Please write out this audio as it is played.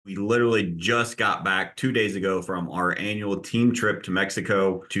We literally just got back 2 days ago from our annual team trip to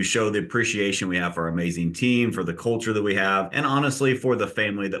Mexico to show the appreciation we have for our amazing team, for the culture that we have, and honestly, for the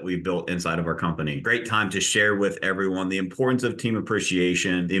family that we've built inside of our company. Great time to share with everyone the importance of team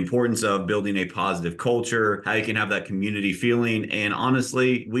appreciation, the importance of building a positive culture, how you can have that community feeling, and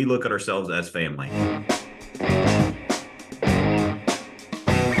honestly, we look at ourselves as family.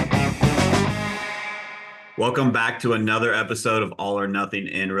 Welcome back to another episode of All or Nothing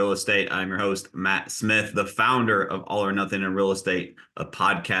in Real Estate. I'm your host, Matt Smith, the founder of All or Nothing in Real Estate. A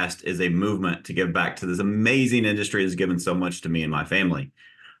podcast is a movement to give back to this amazing industry that's given so much to me and my family.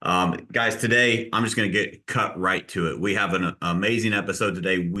 Guys, today I'm just going to get cut right to it. We have an amazing episode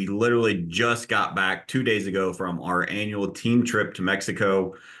today. We literally just got back 2 days ago from our annual team trip to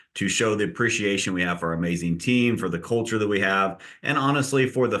Mexico to show the appreciation we have for our amazing team, for the culture that we have, and honestly,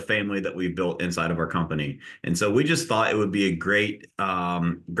 for the family that we've built inside of our company. And so we just thought it would be a great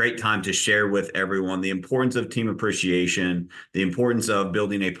time to share with everyone the importance of team appreciation, the importance of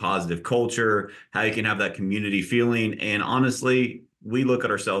building a positive culture, how you can have that community feeling, and honestly, we look at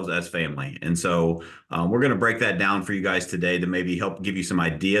ourselves as family. And so we're going to break that down for you guys today to maybe help give you some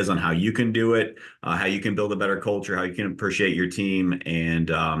ideas on how you can do it, how you can build a better culture, how you can appreciate your team,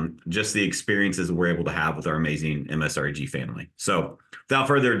 and just the experiences that we're able to have with our amazing MSRG family. So without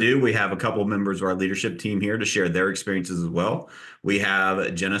further ado, we have a couple of members of our leadership team here to share their experiences as well. We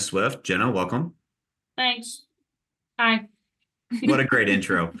have Jenna Swift. Jenna, welcome. Thanks. Hi. What a great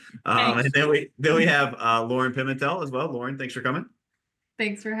intro. Thanks. And then we have Lauren Pimentel as well. Lauren, thanks for coming.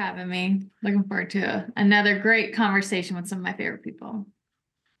 Thanks for having me. Looking forward to another great conversation with some of my favorite people.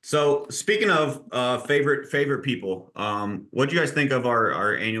 So speaking of favorite people, what do you guys think of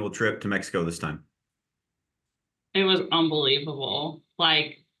our annual trip to Mexico this time? It was unbelievable.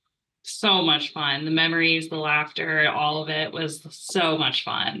 Like, so much fun. The memories, the laughter, all of it was so much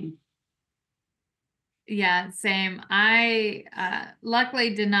fun. Yeah, same. I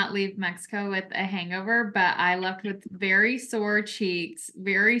luckily did not leave Mexico with a hangover, but I left with very sore cheeks,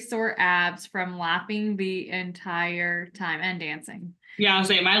 very sore abs from laughing the entire time and dancing. Yeah, I'll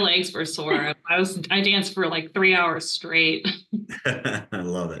say my legs were sore. I danced for like 3 hours straight. I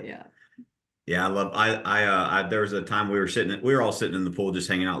love it. Yeah. Yeah, there was a time we were all sitting in the pool just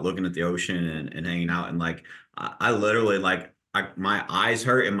hanging out, looking at the ocean and hanging out. And like, I literally my eyes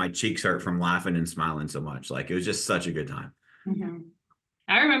hurt and my cheeks hurt from laughing and smiling so much. Like, it was just such a good time. Mm-hmm.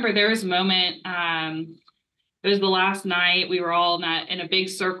 I remember there was a moment, it was the last night. We were all in a big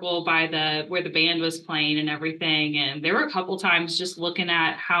circle by where the band was playing and everything. And there were a couple times just looking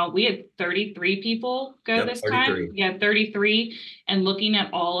at how we had 33 people go this 33. time. Yeah, 33. And looking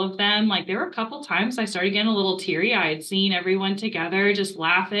at all of them, like there were a couple times I started getting a little teary-eyed, seeing everyone together, just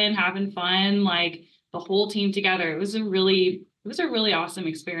laughing, having fun, like the whole team together. It was a really awesome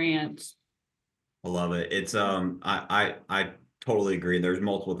experience. I love it. It's I totally agree. There's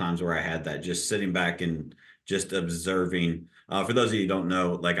multiple times where I had that, just sitting back and just observing. For those of you who don't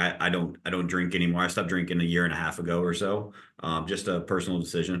know, like I don't drink anymore. I stopped drinking a year and a half ago or so. Just a personal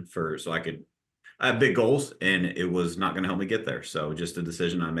decision I have big goals, and it was not going to help me get there. So just a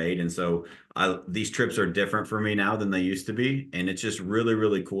decision I made. And so these trips are different for me now than they used to be. And it's just really,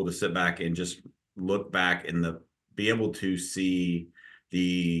 really cool to sit back and just look back and be able to see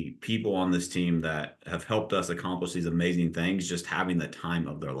the people on this team that have helped us accomplish these amazing things, just having the time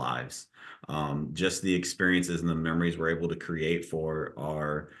of their lives. Just the experiences and the memories we're able to create for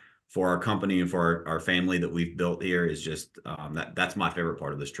our company and for our family that we've built here is just that's my favorite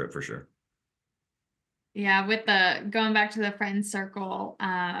part of this trip for sure. Yeah, with going back to the friend circle,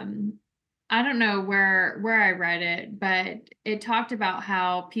 I don't know where I read it, but it talked about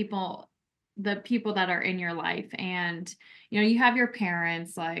how the people that are in your life, and you have your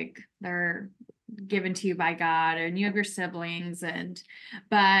parents, like they're given to you by God, and you have your siblings,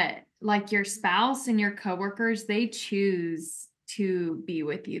 but like your spouse and your coworkers, they choose to be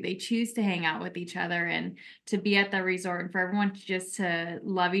with you. They choose to hang out with each other and to be at the resort, and for everyone to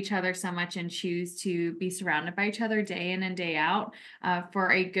love each other so much and choose to be surrounded by each other day in and day out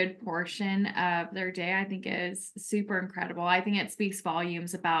for a good portion of their day, I think is super incredible. I think it speaks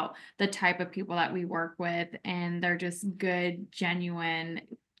volumes about the type of people that we work with, and they're just good, genuine,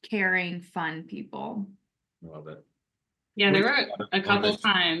 caring, fun people. Love it. Yeah, there were a couple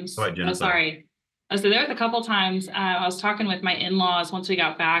times. Go ahead, Jenna. Oh, sorry. So there was a couple times I was talking with my in-laws. Once we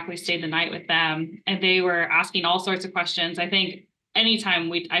got back, we stayed the night with them, and they were asking all sorts of questions. I think anytime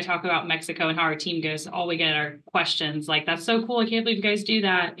I talk about Mexico and how our team goes, all we get are questions like, "That's so cool! I can't believe you guys do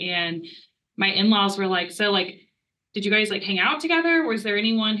that." And my in-laws were like, "So like, did you guys like hang out together? Was there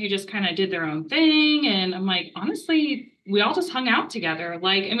anyone who just kind of did their own thing?" And I'm like, honestly, we all just hung out together.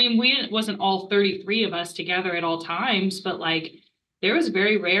 Like, I mean, it wasn't all 33 of us together at all times, but like, there was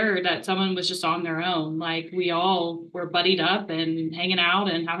very rare that someone was just on their own. Like, we all were buddied up and hanging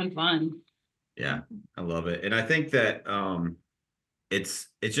out and having fun. Yeah, I love it. And I think that it's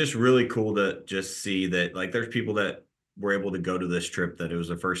just really cool to just see that like there's people that were able to go to this trip that it was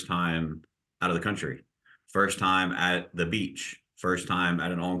the first time out of the country, first time at the beach, first time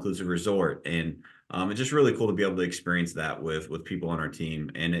at an all-inclusive resort. And it's just really cool to be able to experience that with people on our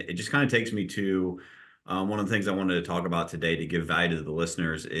team. And it just kind of takes me to one of the things I wanted to talk about today to give value to the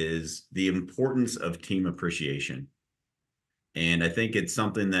listeners is the importance of team appreciation. And I think it's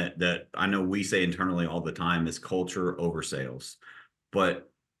something that I know we say internally all the time is culture over sales.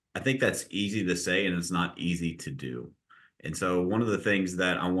 But I think that's easy to say and it's not easy to do. And so one of the things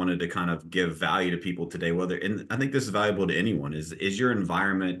that I wanted to kind of give value to people today, whether, and I think this is valuable to anyone, is your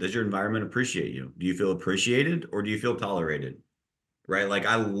environment, does your environment appreciate you? Do you feel appreciated or do you feel tolerated? Right? Like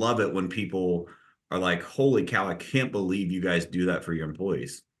I love it when people are like, holy cow, I can't believe you guys do that for your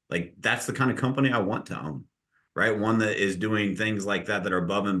employees. Like that's the kind of company I want to own. Right? One that is doing things like that that are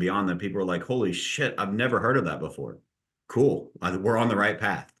above and beyond that people are like, holy shit, I've never heard of that before. Cool. We're on the right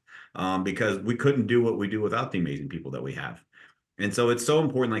path because we couldn't do what we do without the amazing people that we have. And so it's so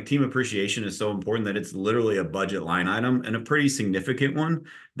important, like team appreciation is so important that it's literally a budget line item and a pretty significant one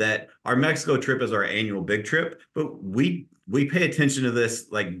that our Mexico trip is our annual big trip, but we pay attention to this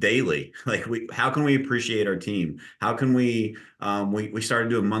like daily. Like how can we appreciate our team? How can we started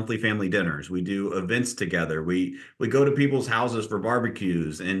doing monthly family dinners. We do events together. We go to people's houses for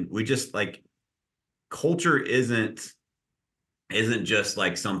barbecues and we just like culture isn't just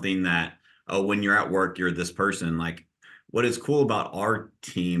like something that, oh, when you're at work, you're this person. Like what is cool about our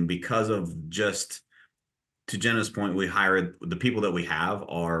team because of just to Jenna's point, we hired the people that we have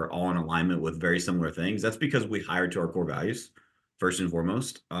are all in alignment with very similar things. That's because we hired to our core values, first and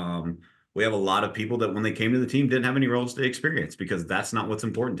foremost. We have a lot of people that when they came to the team didn't have any real estate experience because that's not what's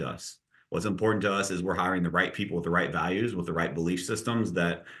important to us. What's important to us is we're hiring the right people with the right values, with the right belief systems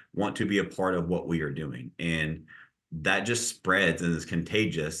that want to be a part of what we are doing. And that just spreads and is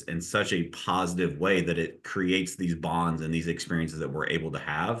contagious in such a positive way that it creates these bonds and these experiences that we're able to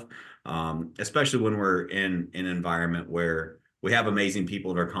have, especially when we're in an environment where we have amazing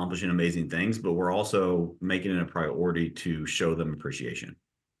people that are accomplishing amazing things, but we're also making it a priority to show them appreciation.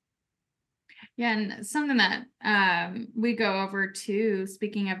 Yeah, and something that we go over too,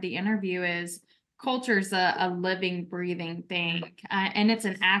 speaking of the interview, is culture's a living, breathing thing, and it's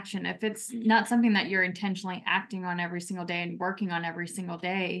an action. If it's not something that you're intentionally acting on every single day and working on every single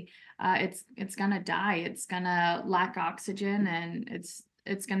day, it's gonna die. It's gonna lack oxygen, and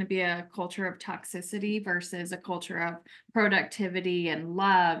it's going to be a culture of toxicity versus a culture of productivity and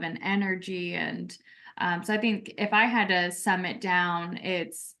love and energy. And so I think if I had to sum it down,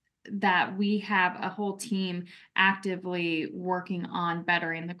 it's that we have a whole team actively working on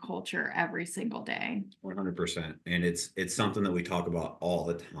bettering the culture every single day. 100%. And it's something that we talk about all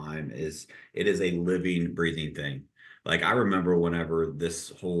the time is it is a living, breathing thing. Like I remember whenever this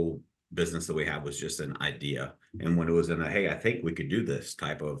whole business that we have was just an idea. And when it was in a, hey, I think we could do this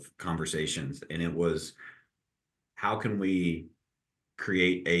type of conversations. And it was, how can we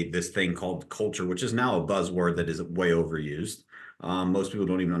create this thing called culture, which is now a buzzword that is way overused. Most people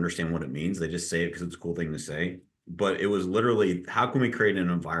don't even understand what it means. They just say it because it's a cool thing to say. But it was literally, how can we create an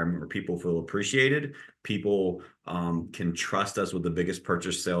environment where people feel appreciated? People can trust us with the biggest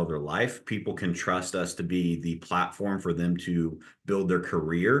purchase sale of their life. People can trust us to be the platform for them to build their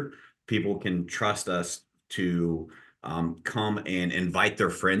career. People can trust us to come and invite their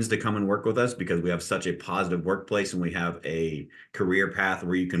friends to come and work with us because we have such a positive workplace and we have a career path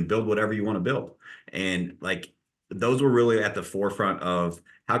where you can build whatever you want to build. And like those were really at the forefront of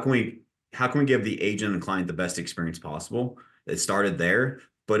how can we give the agent and client the best experience possible. It started there.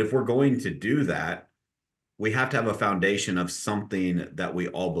 But if we're going to do that, we have to have a foundation of something that we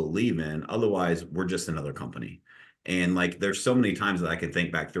all believe in. Otherwise, we're just another company. And like there's so many times that I can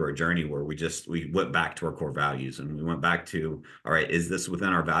think back through our journey where we went back to our core values and we went back to, all right, is this within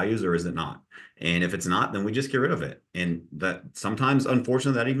our values or is it not? And if it's not, then we just get rid of it. And that sometimes,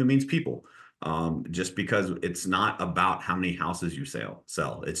 unfortunately, that even means people. Just because it's not about how many houses you sell.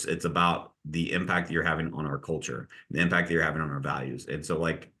 It's about the impact that you're having on our culture, the impact that you're having on our values. And so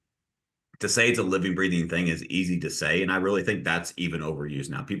like to say it's a living, breathing thing is easy to say. And I really think that's even overused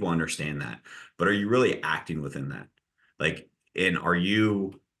now. People understand that. But are you really acting within that? Like, and are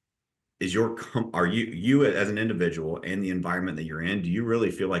you as an individual and the environment that you're in, do you really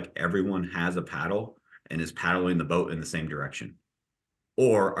feel like everyone has a paddle and is paddling the boat in the same direction?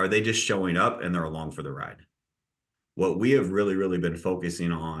 Or are they just showing up and they're along for the ride? what we have really, really been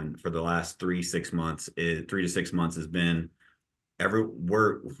focusing on for the last 3 to 6 months has been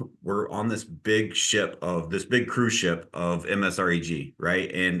we're on this big cruise ship of MSREG,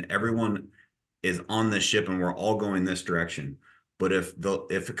 right? And everyone is on this ship and we're all going this direction. But if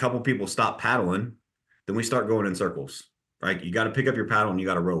a couple people stop paddling, then we start going in circles, right? You got to pick up your paddle and you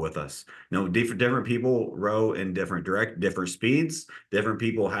got to row with us. Different people row in different speeds. Different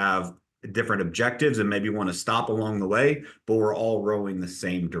people have different objectives and maybe want to stop along the way, but we're all rowing the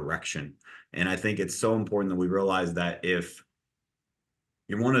same direction. And I think it's so important that we realize that if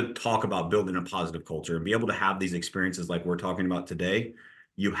you want to talk about building a positive culture and be able to have these experiences like we're talking about today,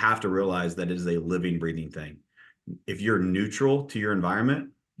 you have to realize that it is a living, breathing thing. If you're neutral to your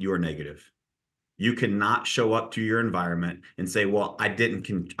environment, you are negative. You cannot show up to your environment and say, well, I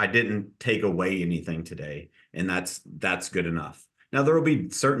didn't take away anything today, and that's good enough. Now,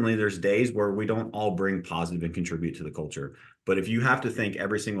 there's days where we don't all bring positive and contribute to the culture. But if you have to think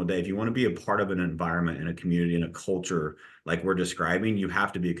every single day, if you want to be a part of an environment and a community and a culture like we're describing, you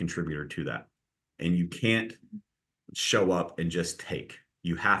have to be a contributor to that. And you can't show up and just take.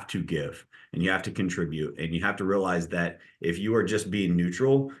 You have to give and you have to contribute. And you have to realize that if you are just being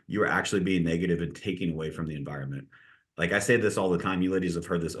neutral, you are actually being negative and taking away from the environment. Like I say this all the time, you ladies have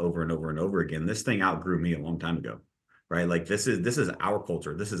heard this over and over and over again. This thing outgrew me a long time ago, right? Like this is our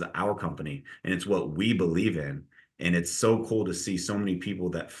culture. This is our company and it's what we believe in. And it's so cool to see so many people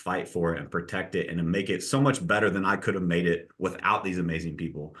that fight for it and protect it and make it so much better than I could have made it without these amazing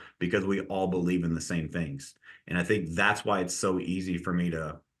people, because we all believe in the same things. And I think that's why it's so easy for me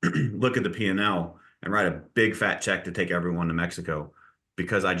to look at the P&L and write a big fat check to take everyone to Mexico,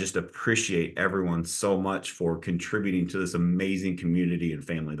 because I just appreciate everyone so much for contributing to this amazing community and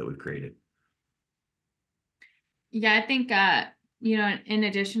family that we've created. Yeah, I think, in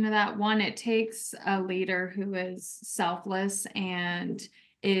addition to that, one, it takes a leader who is selfless and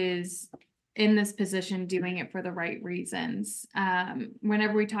is in this position doing it for the right reasons.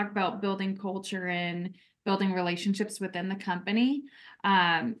 Whenever we talk about building culture and building relationships within the company,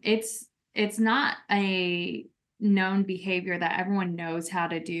 it's not a known behavior that everyone knows how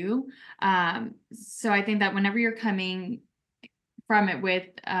to do. So I think that whenever you're coming from it with,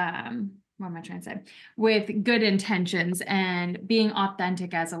 what am I trying to say? With good intentions and being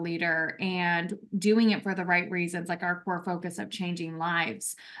authentic as a leader and doing it for the right reasons, like our core focus of changing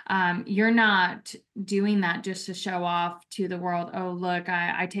lives. You're not doing that just to show off to the world. Oh, look,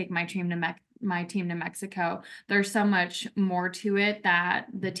 I take my team to Mexico. There's so much more to it that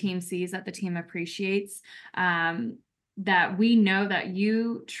the team sees, that the team appreciates. That we know that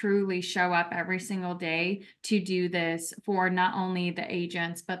you truly show up every single day to do this for not only the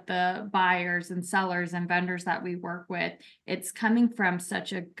agents, but the buyers and sellers and vendors that we work with. It's coming from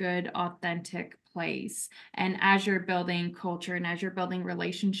such a good, authentic place. And as you're building culture and as you're building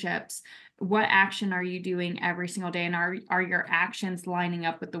relationships, what action are you doing every single day? And are your actions lining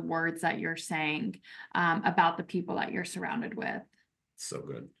up with the words that you're saying about the people that you're surrounded with? So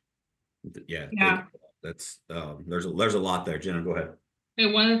good. Yeah. Yeah. That's there's a lot there. Jenna, go ahead.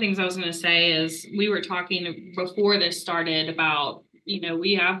 And one of the things I was going to say is we were talking before this started about,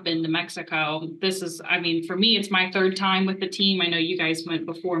 we have been to Mexico. This is, for me, it's my third time with the team. I know you guys went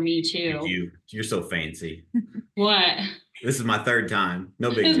before me too. You're so fancy. What? This is my third time. No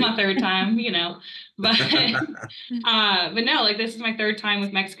big deal. This is my third time, but but no, like this is my third time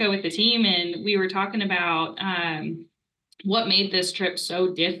with Mexico with the team, and we were talking about what made this trip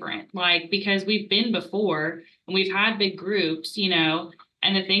so different, like because we've been before and we've had big groups,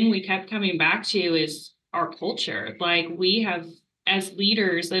 and the thing we kept coming back to is our culture. Like we have, as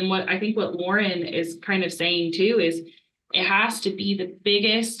leaders, and what I think what Lauren is kind of saying too is it has to be the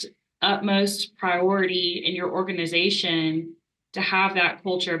biggest, utmost priority in your organization to have that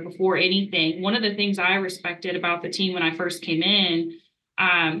culture before anything. One of the things I respected about the team when I first came in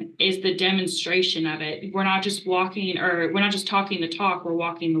is the demonstration of it. We're not just talking the talk, we're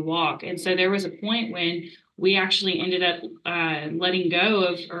walking the walk. And so there was a point when we actually ended up letting go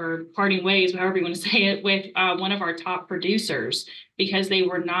of, or parting ways, however you want to say it, with one of our top producers because they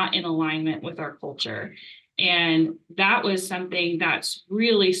were not in alignment with our culture. And that was something that's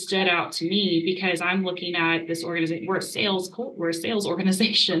really stood out to me because I'm looking at this organization. We're a sales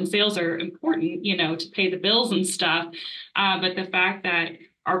organization. Sales are important, to pay the bills and stuff. But the fact that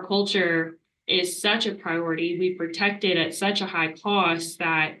our culture is such a priority, we protect it at such a high cost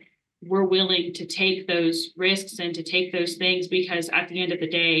that we're willing to take those risks and to take those things because at the end of the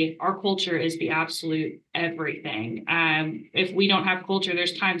day, our culture is the absolute everything. If we don't have culture,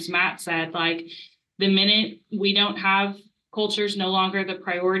 there's times Matt said, like, the minute we don't have culture's no longer the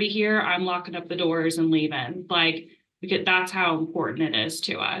priority here, I'm locking up the doors and leaving. Like because that's how important it is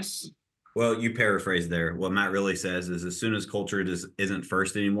to us. Well, you paraphrase there. What Matt really says is, as soon as culture just isn't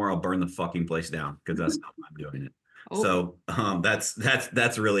first anymore, I'll burn the fucking place down, because that's how I'm doing it. Oh. So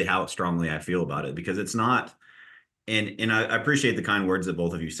that's really how strongly I feel about it, because it's not. And I appreciate the kind words that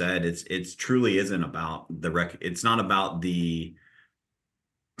both of you said. It's truly isn't about it's not about the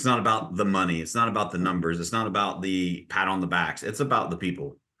money. It's not about the numbers. It's not about the pat on the backs. It's about the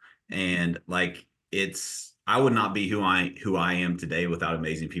people. And like, I would not be who I am today without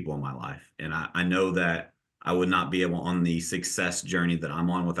amazing people in my life. And I know that I would not be able on the success journey that I'm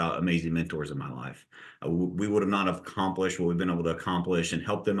on without amazing mentors in my life. We would have not accomplished what we've been able to accomplish and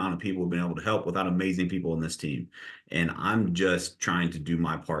help the amount of people we've been able to help without amazing people in this team. And I'm just trying to do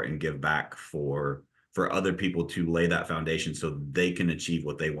my part and give back for other people to lay that foundation so they can achieve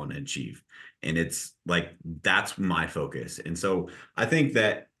what they want to achieve. And it's like, that's my focus. And so I think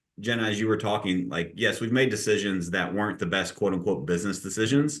that, Jenna, as you were talking, like, yes, we've made decisions that weren't the best quote unquote business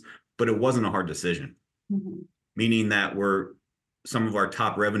decisions, but it wasn't a hard decision. Mm-hmm. Meaning that some of our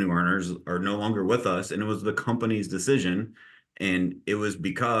top revenue earners are no longer with us, and it was the company's decision. And it was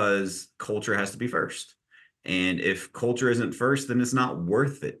because culture has to be first. And if culture isn't first, then it's not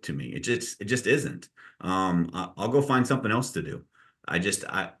worth it to me. It just isn't. I'll go find something else to do.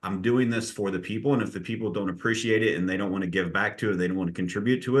 I'm doing this for the people. And if the people don't appreciate it and they don't want to give back to it, they don't want to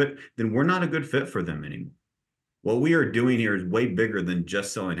contribute to it, then we're not a good fit for them anymore. What we are doing here is way bigger than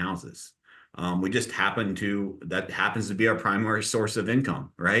just selling houses. That happens to be our primary source of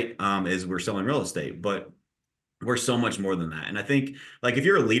income, right? Is we're selling real estate, but we're so much more than that. And I think, like, if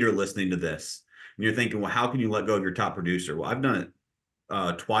you're a leader listening to this and you're thinking, well, how can you let go of your top producer? Well, I've done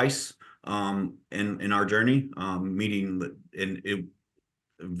it twice in our journey, meeting in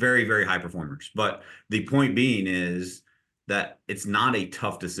very, very high performers. But the point being is that it's not a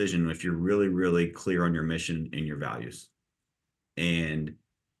tough decision if you're really, really clear on your mission and your values. And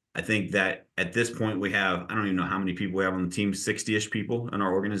I think that at this point we have, I don't even know how many people we have on the team, 60-ish people in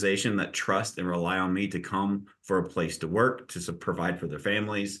our organization that trust and rely on me to come for a place to work, to provide for their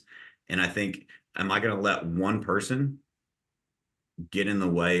families. And I think, am I going to let one person get in the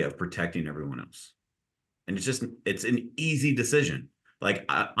way of protecting everyone else? And it's an easy decision. Like,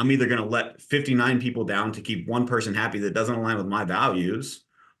 I'm either going to let 59 people down to keep one person happy that doesn't align with my values,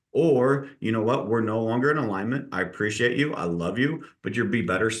 or, you know what, we're no longer in alignment. I appreciate you. I love you, but you'll be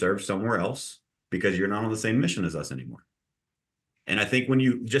better served somewhere else because you're not on the same mission as us anymore. And I think when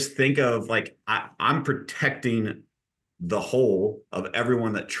you just think of, like, I'm protecting the whole of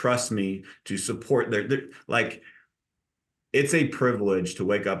everyone that trusts me to support their like, it's a privilege to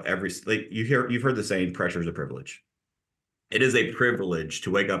wake up you've heard the saying, pressure is a privilege. It is a privilege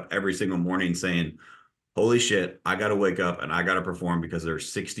to wake up every single morning saying, holy shit, I got to wake up and I got to perform because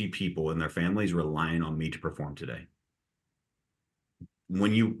there's 60 people and their families relying on me to perform today.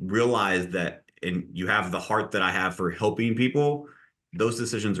 When you realize that and you have the heart that I have for helping people, those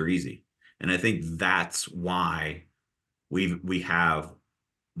decisions are easy. And I think that's why we have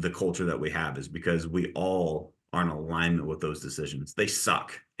the culture that we have, is because we all are in alignment with those decisions. They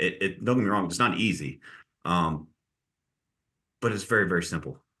suck. Don't get me wrong, it's not easy. But it's very, very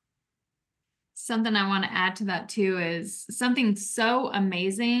simple. Something I want to add to that too is something so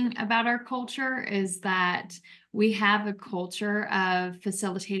amazing about our culture is that we have a culture of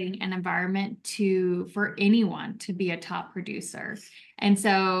facilitating an environment for anyone to be a top producer. And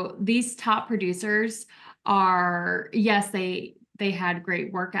so these top producers are, yes, they had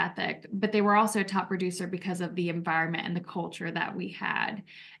great work ethic, but they were also a top producer because of the environment and the culture that we had.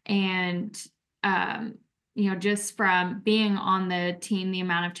 And just from being on the team, the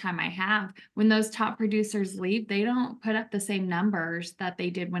amount of time I have, when those top producers leave, they don't put up the same numbers that they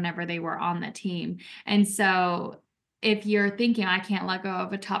did whenever they were on the team. And so if you're thinking, I can't let go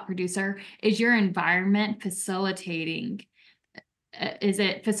of a top producer, is your environment facilitating? Is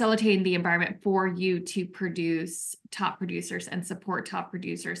it facilitating the environment for you to produce top producers and support top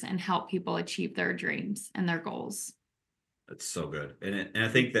producers and help people achieve their dreams and their goals? That's so good. And I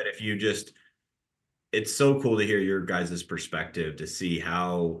think that it's so cool to hear your guys' perspective, to see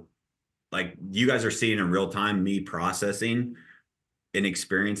how, like, you guys are seeing in real time me processing and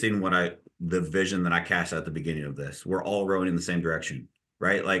experiencing the vision that I cast at the beginning of this. We're all rowing in the same direction,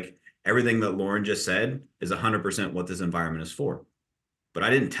 right? Like, everything that Lauren just said is 100% what this environment is for. But I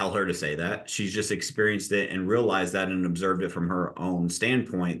didn't tell her to say that. She's just experienced it and realized that and observed it from her own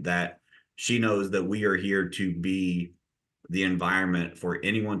standpoint, that she knows that we are here to be the environment for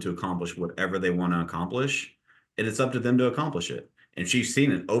anyone to accomplish whatever they want to accomplish. And it's up to them to accomplish it. And she's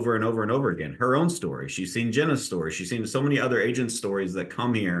seen it over and over and over again. Her own story. She's seen Jenna's story. She's seen so many other agents' stories that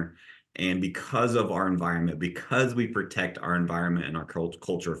come here And because of our environment, because we protect our environment and our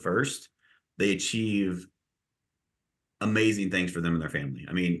culture first, they achieve amazing things for them and their family.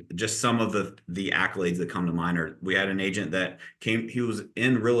 I mean, just some of the accolades that come to mind are, we had an agent that came, he was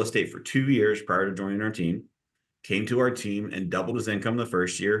in real estate for 2 years prior to joining our team, came to our team and doubled his income the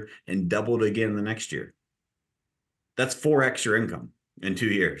first year and doubled again the next year. That's 4x your income in 2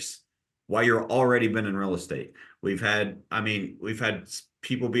 years while you're already been in real estate. We've had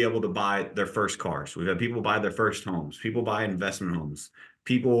people be able to buy their first cars. We've had people buy their first homes, people buy investment homes,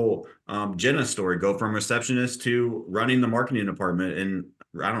 people, Jenna's story, go from receptionist to running the marketing department in,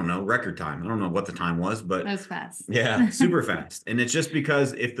 I don't know, record time. I don't know what the time was, but That was fast. yeah, super fast. And it's just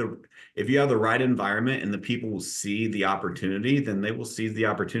because if you have the right environment and the people will see the opportunity, then they will seize the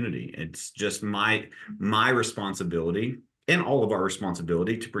opportunity. It's just my responsibility and all of our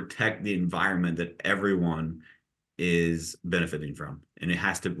responsibility to protect the environment that everyone is benefiting from. And we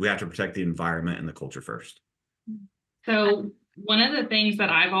have to protect the environment and the culture first. So one of the things that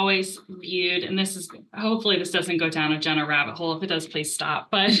I've always viewed, and this is, hopefully this doesn't go down a Jenna rabbit hole. If it does, please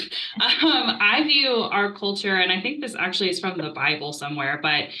stop. But I view our culture, and I think this actually is from the Bible somewhere,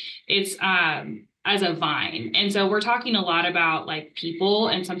 but it's as a vine. And so we're talking a lot about like people,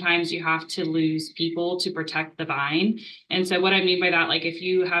 and sometimes you have to lose people to protect the vine. And so what I mean by that, like if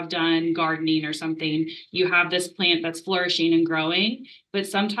you have done gardening or something, you have this plant that's flourishing and growing, but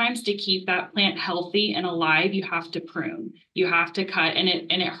sometimes to keep that plant healthy and alive, you have to prune, you have to cut, and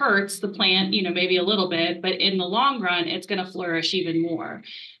it hurts the plant, maybe a little bit, but in the long run, it's going to flourish even more.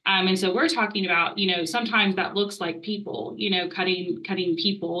 And so we're talking about, sometimes that looks like people, cutting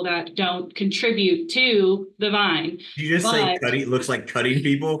people that don't contribute to the vine. Did you just say cutting looks like cutting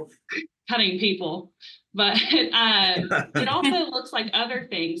people? Cutting people. But it also looks like other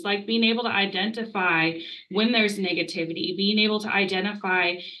things, like being able to identify when there's negativity, being able to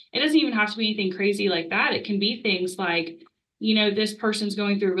identify, it doesn't even have to be anything crazy like that. It can be things like, this person's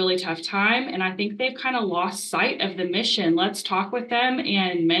going through a really tough time, and I think they've kind of lost sight of the mission. Let's talk with them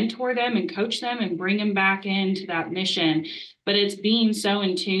and mentor them and coach them and bring them back into that mission. But it's being so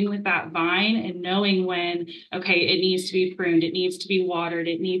in tune with that vine and knowing when, okay, it needs to be pruned, it needs to be watered,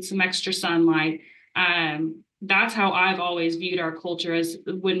 it needs some extra sunlight. That's how I've always viewed our culture. As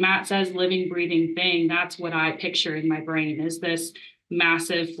when Matt says living, breathing thing, that's what I picture in my brain, is this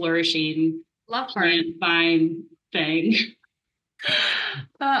massive flourishing plant vine thing.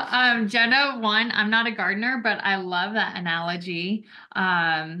 Jenna, I'm not a gardener, but I love that analogy.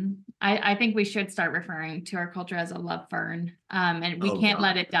 I think we should start referring to our culture as a love fern, and we can't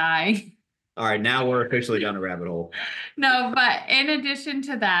let it die. All right, now we're officially down a rabbit hole. No, but in addition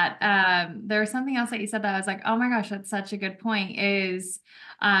to that, there was something else that you said that I was like, oh my gosh, that's such a good point, is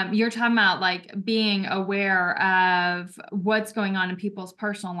you're talking about like being aware of what's going on in people's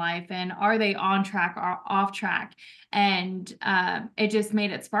personal life and are they on track or off track? And it just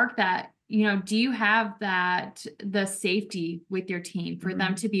made it spark that, do you have the safety with your team for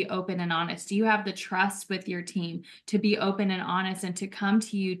them to be open and honest? Do you have the trust with your team to be open and honest and to come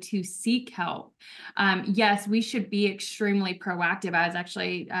to you to seek help? Yes, we should be extremely proactive. I was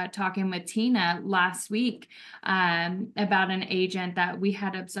actually talking with Tina last week about an agent that we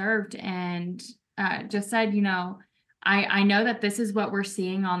had observed, and just said, I know that this is what we're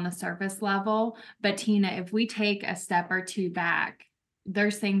seeing on the surface level, but Tina, if we take a step or two back,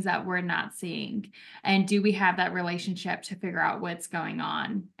 there's things that we're not seeing. And do we have that relationship to figure out what's going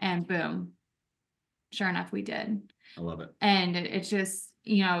on? And boom, sure enough, we did. I love it. And it's just,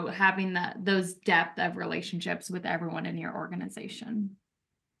 having those depth of relationships with everyone in your organization.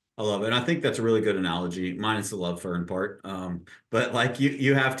 I love it. And I think that's a really good analogy, minus the love fern part. But like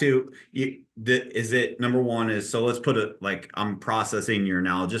you have to, is it number one is, so let's put it like, I'm processing your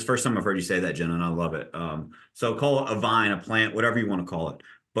analogy. Just first time I've heard you say that, Jenna, and I love it. So call it a vine, a plant, whatever you want to call it.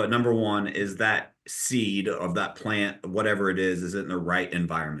 But number one is that seed of that plant, whatever it is it in the right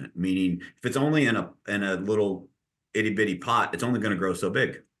environment? Meaning if it's only in a little itty bitty pot, it's only going to grow so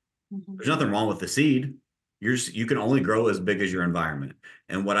big. Mm-hmm. There's nothing wrong with the seed. You can only grow as big as your environment.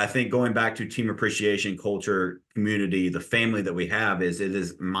 And what I think, going back to team appreciation, culture, community, the family that we have, is it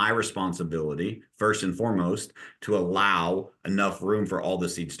is my responsibility, first and foremost, to allow enough room for all the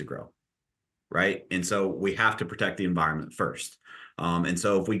seeds to grow. Right. And so we have to protect the environment first. And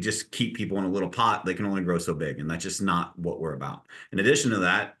so if we just keep people in a little pot, they can only grow so big. And that's just not what we're about. In addition to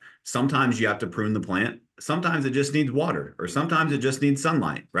that, sometimes you have to prune the plant. Sometimes it just needs water, or sometimes it just needs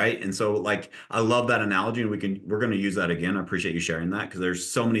sunlight, right? And so like, I love that analogy, and we're going to use that again. I appreciate you sharing that, because there's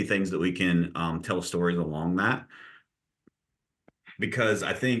so many things that we can tell stories along that. Because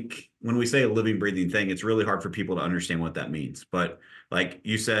I think when we say a living, breathing thing, it's really hard for people to understand what that means. But like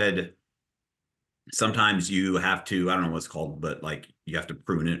you said, sometimes you have to, I don't know what's called, but like you have to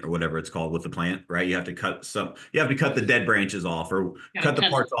prune it or whatever it's called with the plant, right? You have to cut the dead branches off or cut the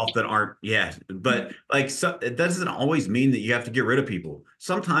parts off that aren't, yeah. But like, so it doesn't always mean that you have to get rid of people.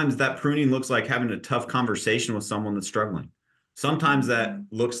 Sometimes that pruning looks like having a tough conversation with someone that's struggling. Sometimes that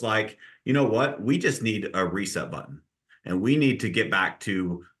looks like, you know what, we just need a reset button. And we need to get back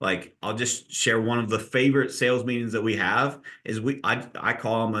to, like, I'll just share one of the favorite sales meetings that we have is I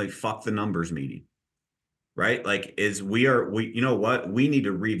call them a fuck the numbers meeting, right? Like, you know what, we need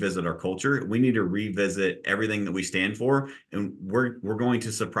to revisit our culture. We need to revisit everything that we stand for, and we're going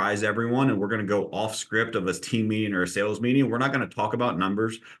to surprise everyone, and we're going to go off script of a team meeting or a sales meeting. We're not going to talk about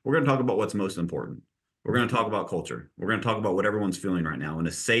numbers. We're going to talk about what's most important. We're going to talk about culture. We're going to talk about what everyone's feeling right now in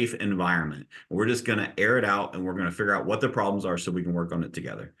a safe environment. We're just going to air it out, and we're going to figure out what the problems are so we can work on it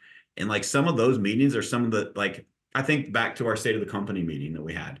together. And like, some of those meetings are some of the, like, I think back to our state of the company meeting that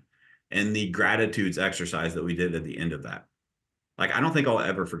we had and the gratitudes exercise that we did at the end of that. Like, I don't think I'll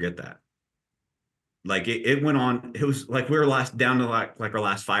ever forget that. Like, it went on, it was like we were down to like our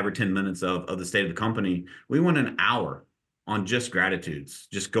last 5 or 10 minutes of the state of the company. We went an hour on just gratitudes,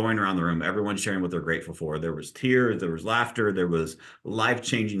 just going around the room, everyone sharing what they're grateful for. There was tears, there was laughter, there was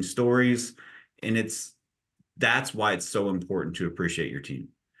life-changing stories. And that's why it's so important to appreciate your team.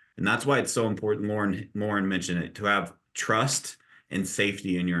 And that's why it's so important, Lauren mentioned it, to have trust and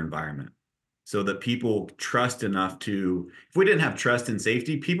safety in your environment, so that people trust enough to, if we didn't have trust and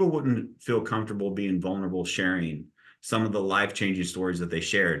safety, people wouldn't feel comfortable being vulnerable, sharing some of the life-changing stories that they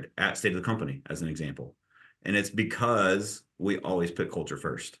shared at State of the Company, as an example. And it's because we always put culture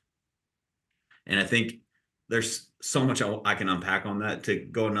first. And I think there's so much I can unpack on that to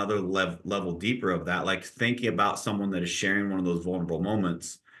go another level deeper of that. Like, thinking about someone that is sharing one of those vulnerable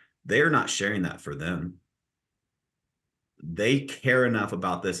moments, they're not sharing that for them. They care enough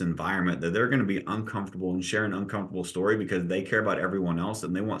about this environment that they're going to be uncomfortable and share an uncomfortable story because they care about everyone else,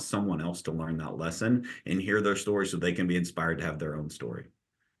 and they want someone else to learn that lesson and hear their story so they can be inspired to have their own story.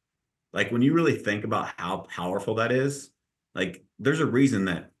 Like, when you really think about how powerful that is, like, there's a reason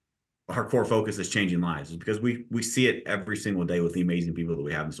that our core focus is changing lives, is because we see it every single day with the amazing people that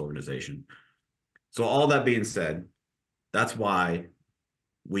we have in this organization. So all that being said, that's why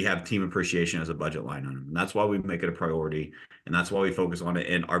we have team appreciation as a budget line item. And that's why we make it a priority. And that's why we focus on it.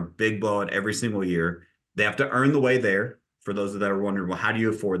 And our big blowout every single year, they have to earn the way there. For those that are wondering, well, how do you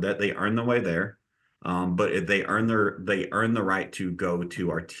afford that? They earn the way there. But they earn the right to go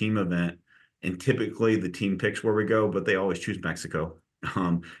to our team event. And typically the team picks where we go, but they always choose Mexico,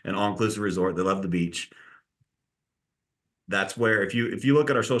 an all-inclusive resort. They love the beach. That's where, if you look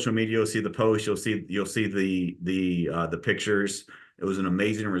at our social media, you'll see the posts, you'll see the pictures. It was an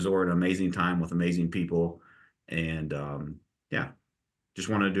amazing resort, an amazing time with amazing people. And yeah, just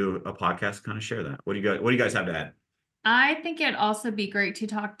want to do a podcast to kind of share that. What do you guys have to add? I think it'd also be great to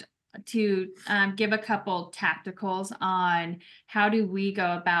talk to give a couple tacticals on how do we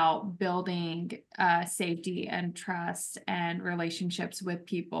go about building safety and trust and relationships with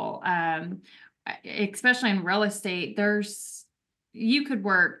people. Especially in real estate, you could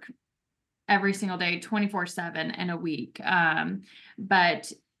work every single day, 24/7 in a week.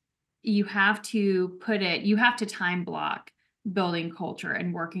 But you have to time block building culture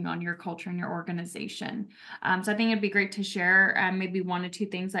and working on your culture in your organization. So I think it'd be great to share maybe 1 or 2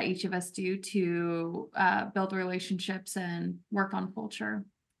 things that each of us do to build relationships and work on culture.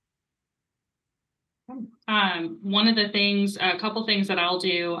 One of the things, a couple things that I'll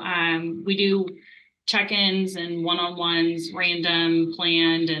do, we do check-ins and one-on-ones, random,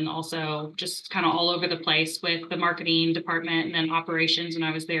 planned, and also just kind of all over the place with the marketing department and then operations when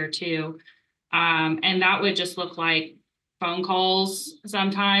I was there too. And that would just look like phone calls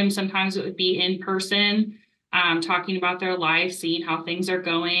sometimes. Sometimes it would be in person, talking about their life, seeing how things are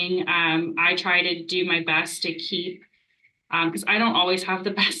going. I try to do my best to keep, because I don't always have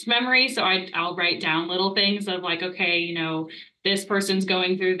the best memory. So I'll write down little things of like, okay, this person's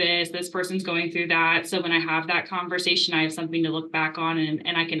going through this person's going through that. So when I have that conversation, I have something to look back on,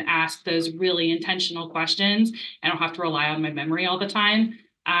 and I can ask those really intentional questions. I don't have to rely on my memory all the time,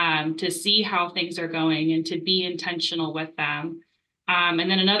 to see how things are going and to be intentional with them. And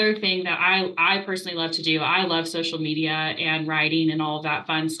then another thing that I personally love to do, I love social media and writing and all of that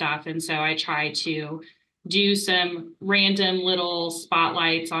fun stuff. And so I try to do some random little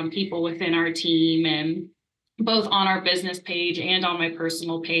spotlights on people within our team, and both on our business page and on my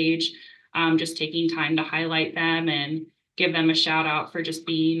personal page, just taking time to highlight them and give them a shout out for just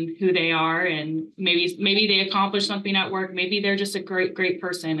being who they are. And maybe they accomplished something at work. Maybe they're just a great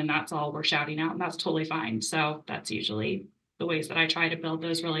person, and that's all we're shouting out, and that's totally fine. So that's usually the ways that I try to build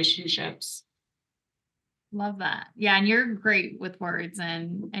those relationships. Love that. Yeah, and you're great with words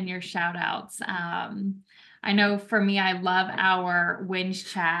and your shout outs. I know for me, I love our wins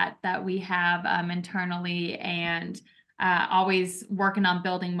chat that we have internally, and always working on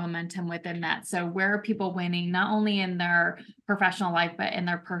building momentum within that. So where are people winning, not only in their professional life, but in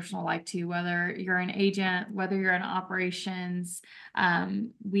their personal life too, whether you're an agent, whether you're in operations,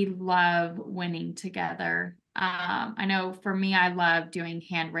 we love winning together. I know for me, I love doing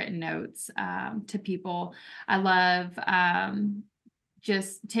handwritten notes to people. I love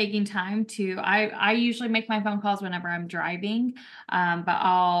just taking time to, I usually make my phone calls whenever I'm driving, but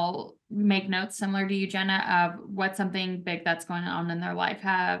I'll make notes similar to you, Jenna, of what's something big that's going on in their life.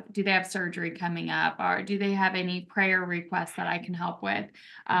 Do they have surgery coming up, or do they have any prayer requests that I can help with?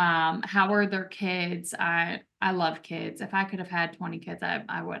 How are their kids? I love kids. If I could have had 20 kids,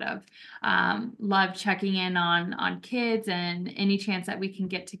 I would have. Love checking in on kids, and any chance that we can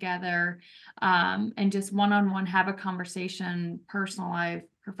get together and just one-on-one have a conversation, personal life,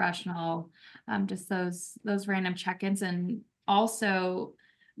 professional, just those random check-ins, and also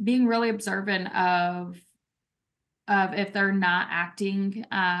being really observant of if they're not acting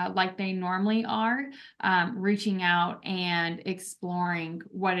like they normally are, reaching out and exploring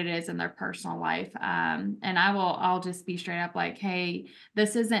what it is in their personal life. And I'll just be straight up like, hey,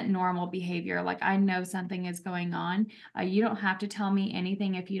 this isn't normal behavior. Like, I know something is going on. You don't have to tell me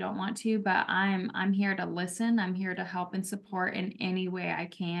anything if you don't want to, but I'm here to listen. I'm here to help and support in any way I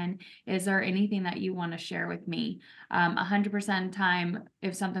can. Is there anything that you want to share with me? 100% of the time,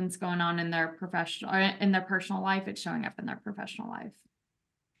 if something's going on in their professional or in their personal life, it's showing up in their professional life.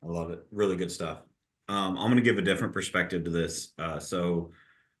 I love it. Really good stuff. I'm going to give a different perspective to this. So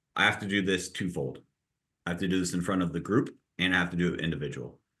I have to do this twofold. I have to do this in front of the group, and I have to do it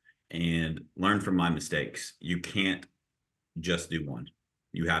individual, and learn from my mistakes. You can't just do one.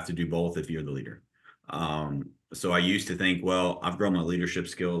 You have to do both if you're the leader. So I used to think, well, I've grown my leadership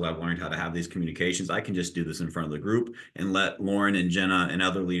skills. I've learned how to have these communications. I can just do this in front of the group and let Lauren and Jenna and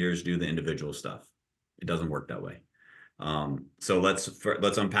other leaders do the individual stuff. It doesn't work that way. So let's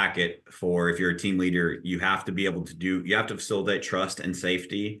unpack it. For if you're a team leader, you have to facilitate trust and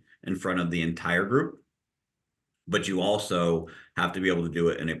safety in front of the entire group, but you also have to be able to do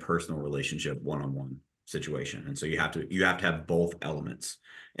it in a personal relationship, one-on-one situation. And so you have to have both elements.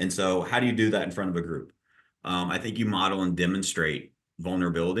 And so how do you do that in front of a group? I think you model and demonstrate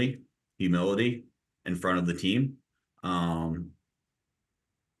vulnerability, humility in front of the team.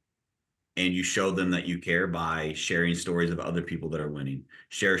 And you show them that you care by sharing stories of other people that are winning,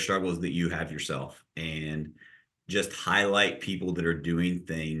 share struggles that you have yourself, and just highlight people that are doing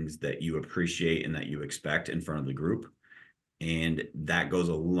things that you appreciate and that you expect in front of the group. And that goes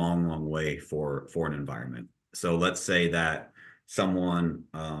a long, long way for an environment. So let's say that someone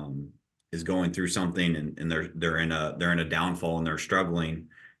is going through something, and they're in a downfall and they're struggling,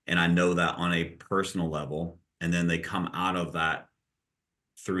 and I know that on a personal level, and then they come out of that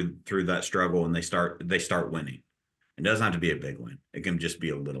through that struggle, and they start winning. It doesn't have to be a big win. It can just be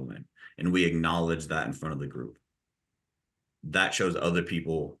a little win. And we acknowledge that in front of the group. That shows other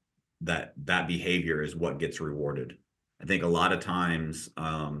people that behavior is what gets rewarded. I think a lot of times,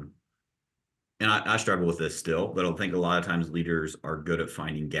 and I struggle with this still, but I think a lot of times leaders are good at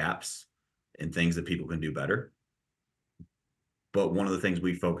finding gaps in things that people can do better. But one of the things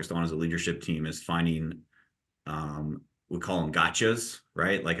we focused on as a leadership team is finding, we call them gotchas,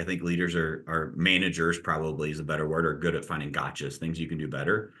 right? Like, I think leaders are managers, probably is a better word, are good at finding gotchas, things you can do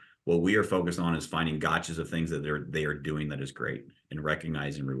better. What we are focused on is finding gotchas of things that they are doing that is great, and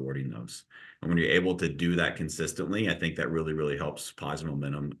recognizing and rewarding those. And when you're able to do that consistently, I think that really, really helps positive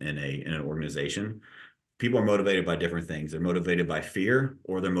momentum in an organization. People are motivated by different things. They're motivated by fear,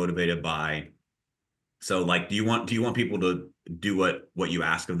 or they're motivated by, so like, do you want people to do what you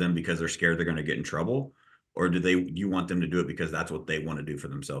ask of them because they're scared they're going to get in trouble? Or do you want them to do it because that's what they want to do for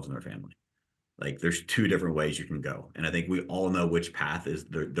themselves and their family? Like, there's two different ways you can go. And I think we all know which path is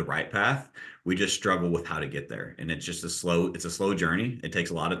the right path. We just struggle with how to get there. And it's just a slow journey. It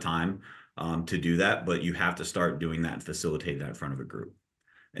takes a lot of time to do that, but you have to start doing that and facilitate that in front of a group.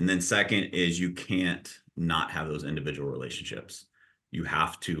 And then second is, you can't not have those individual relationships. You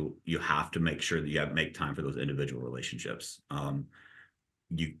have to make sure that you make time for those individual relationships.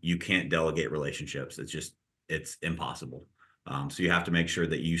 You can't delegate relationships. It's impossible. So you have to make sure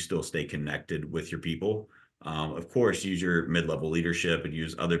that you still stay connected with your people. Of course, use your mid-level leadership and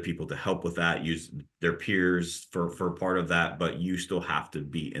use other people to help with that. Use their peers for part of that, but you still have to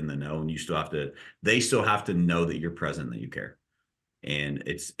be in the know, and they still have to know that you're present, that you care. And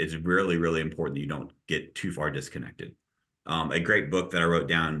it's really, really important that you don't get too far disconnected. A great book that I wrote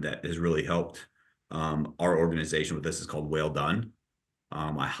down that has really helped Our organization with this is called Well Done.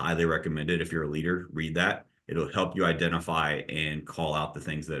 I highly recommend it. If you're a leader, read that. It'll help you identify and call out the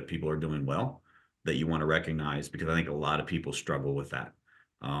things that people are doing well that you want to recognize, because I think a lot of people struggle with that,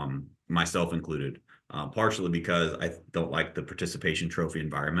 myself included. Partially because I don't like the participation trophy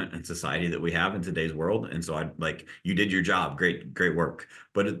environment and society that we have in today's world. And so I like, you did your job, great work.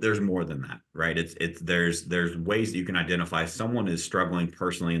 But there's more than that, right? There's ways that you can identify someone is struggling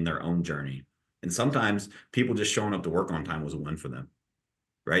personally in their own journey. And sometimes people just showing up to work on time was a win for them,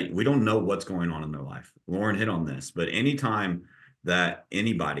 right? We don't know what's going on in their life. Lauren hit on this, but anytime that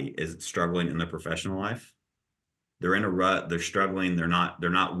anybody is struggling in their professional life, they're in a rut, they're struggling, they're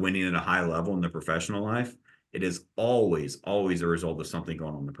not winning at a high level in their professional life, it is always a result of something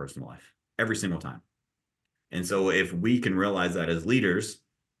going on in their personal life, every single time. And so if we can realize that as leaders,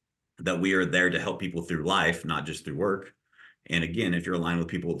 that we are there to help people through life, not just through work. And again, if you're aligned with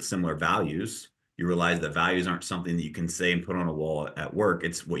people with similar values, you realize that values aren't something that you can say and put on a wall at work.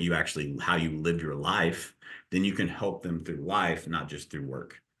 It's what you actually, how you live your life. Then you can help them through life, not just through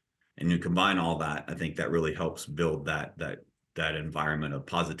work. And you combine all that, I think that really helps build that environment of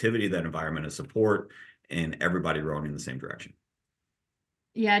positivity, that environment of support, and everybody rowing in the same direction.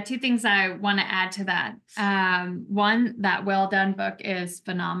 Yeah, two things I want to add to that. One, that Well Done book is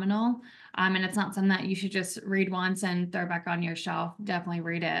phenomenal. And it's not something that you should just read once and throw back on your shelf. Definitely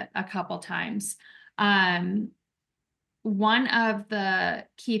read it a couple times. One of the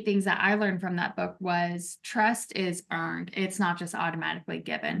key things that I learned from that book was trust is earned. It's not just automatically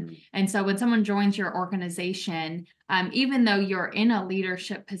given. Mm-hmm. And so when someone joins your organization, even though you're in a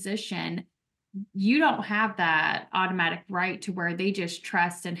leadership position, you don't have that automatic right to where they just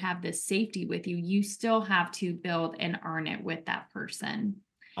trust and have this safety with you. You still have to build and earn it with that person.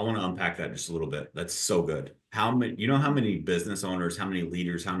 I want to unpack that just a little bit. That's so good. How many business owners, how many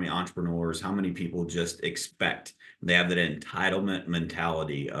leaders, how many entrepreneurs, how many people just expect, they have that entitlement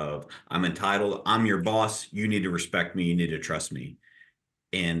mentality of, I'm entitled, I'm your boss, you need to respect me, you need to trust me.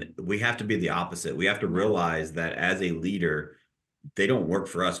 And we have to be the opposite. We have to realize that as a leader, they don't work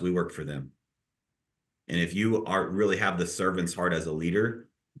for us, we work for them. And if you really have the servant's heart as a leader,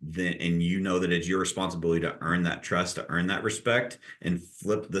 then, and you know that it's your responsibility to earn that trust, to earn that respect, and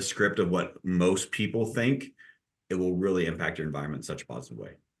flip the script of what most people think, it will really impact your environment in such a positive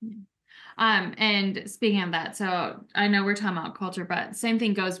way. And speaking of that, so I know we're talking about culture, but same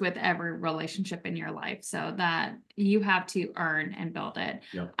thing goes with every relationship in your life, so that you have to earn and build it.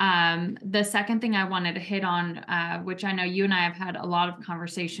 Yep. The second thing I wanted to hit on, which I know you and I have had a lot of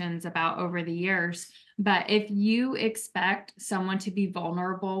conversations about over the years, but if you expect someone to be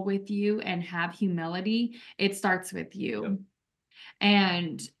vulnerable with you and have humility, it starts with you. Yep.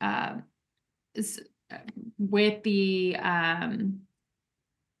 And with the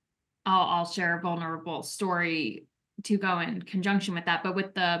I'll share a vulnerable story to go in conjunction with that, but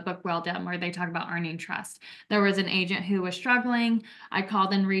with the book Well Done, where they talk about earning trust. There was an agent who was struggling. I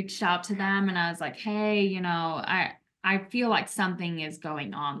called and reached out to them, and I was like, hey, I feel like something is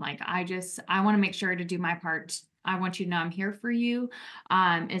going on. Like, I want to make sure to do my part. I want you to know I'm here for you.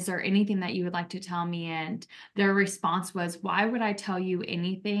 Is there anything that you would like to tell me? And their response was, why would I tell you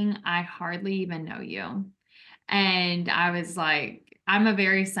anything? I hardly even know you. And I was like, I'm a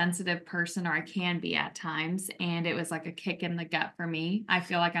very sensitive person, or I can be at times. And it was like a kick in the gut for me. I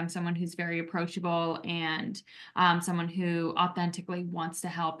feel like I'm someone who's very approachable and someone who authentically wants to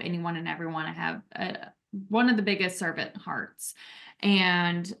help anyone and everyone. I have one of the biggest servant hearts.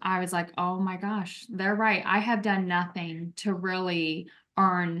 And I was like, oh my gosh, they're right. I have done nothing to really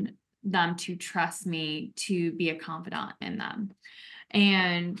earn them to trust me, to be a confidant in them.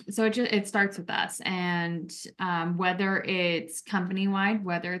 And so it starts with us. And whether it's company wide,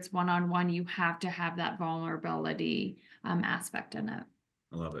 whether it's one-on-one, you have to have that vulnerability aspect in it.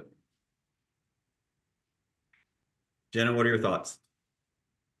 I love it. Jenna, what are your thoughts?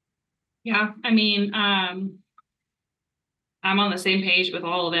 Yeah, I mean, I'm on the same page with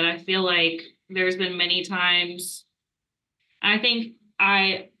all of it. I feel like there's been many times, I think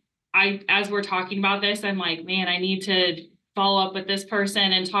as we're talking about this, I'm like, man, I need to follow up with this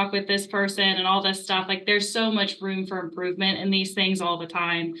person and talk with this person and all this stuff. Like, there's so much room for improvement in these things all the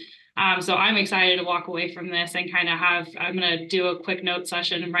time. So I'm excited to walk away from this and kind of I'm going to do a quick note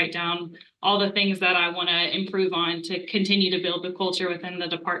session and write down all the things that I want to improve on to continue to build the culture within the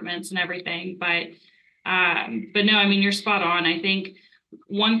departments and everything. But no, I mean, you're spot on. I think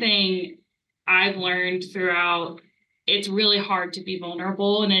one thing I've learned throughout, it's really hard to be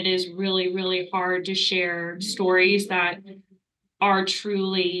vulnerable, and it is really, really hard to share stories that are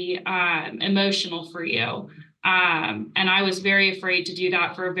truly emotional for you. And I was very afraid to do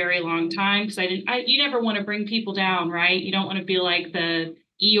that for a very long time because you never want to bring people down, right? You don't want to be like the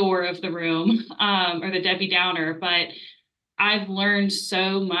Eeyore of the room, or the Debbie Downer, but I've learned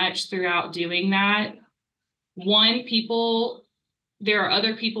so much throughout doing that. One, there are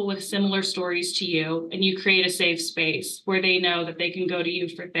other people with similar stories to you, and you create a safe space where they know that they can go to you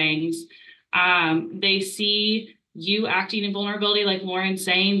for things. They see you acting in vulnerability, like Lauren's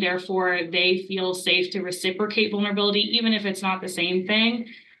saying, therefore they feel safe to reciprocate vulnerability, even if it's not the same thing.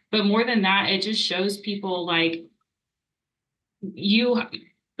 But more than that, it just shows people like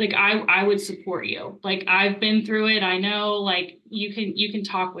I would support you. Like I've been through it. I know like you can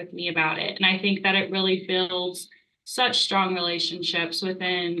talk with me about it. And I think that it really builds such strong relationships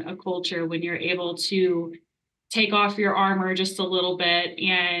within a culture when you're able to take off your armor just a little bit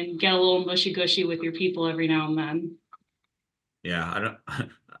and get a little mushy gushy with your people every now and then. Yeah, I don't.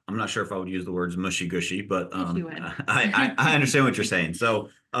 I'm not sure if I would use the words mushy gushy, but Yes, you would. I understand what you're saying. So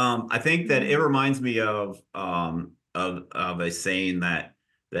I think that it reminds me of a saying that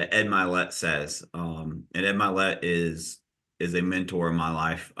Ed Milet says. And Ed Milet is a mentor in my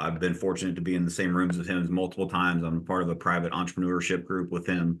life. I've been fortunate to be in the same rooms with him multiple times. I'm part of a private entrepreneurship group with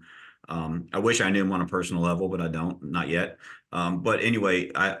him. I wish I knew him on a personal level, but I don't, not yet. But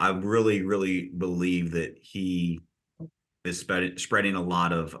anyway, I really, really believe that he is spreading a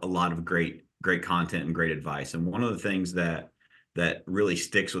lot of great content and great advice. And one of the things that really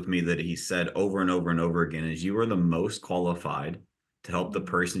sticks with me that he said over and over and over again is you are the most qualified to help the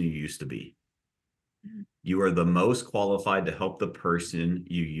person you used to be. You are the most qualified to help the person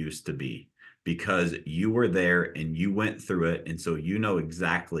you used to be because you were there and you went through it. And so you know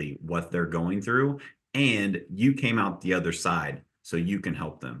exactly what they're going through and you came out the other side so you can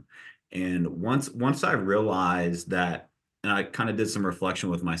help them. And once I realized that, and I kind of did some reflection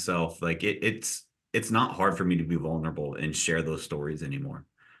with myself, like it's not hard for me to be vulnerable and share those stories anymore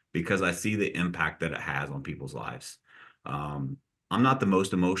because I see the impact that it has on people's lives. Um, I'm not the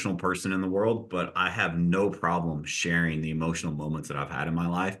most emotional person in the world, but I have no problem sharing the emotional moments that I've had in my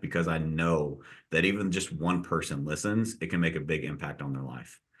life because I know that even just one person listens, it can make a big impact on their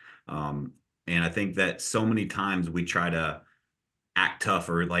life. Um, and I think that so many times we try to act tough,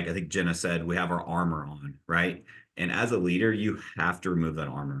 or like I think Jenna said, we have our armor on, right? And as a leader, you have to remove that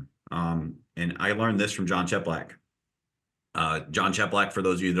armor. And I learned this from John Cheplack. John Cheplack, for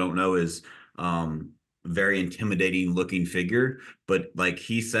those of you who don't know, is very intimidating looking figure, but like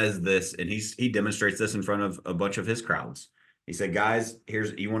he says this and he demonstrates this in front of a bunch of his crowds. He said, guys,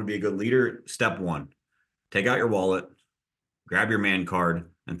 here's, you want to be a good leader. Step one, take out your wallet, grab your man card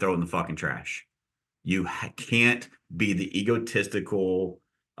and throw it in the fucking trash. You can't be the egotistical,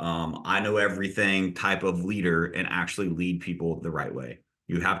 I know everything type of leader and actually lead people the right way.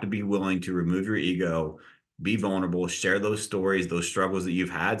 You have to be willing to remove your ego, be vulnerable, share those stories, those struggles that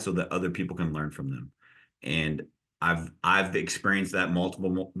you've had so that other people can learn from them. And I've experienced that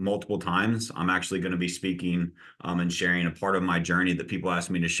multiple times. I'm actually going to be speaking and sharing a part of my journey that people asked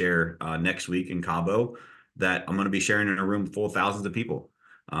me to share next week in Cabo, that I'm going to be sharing in a room full of thousands of people.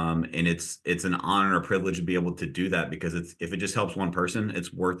 And it's an honor or privilege to be able to do that because it's, if it just helps one person,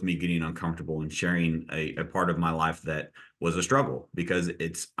 it's worth me getting uncomfortable and sharing a part of my life that was a struggle because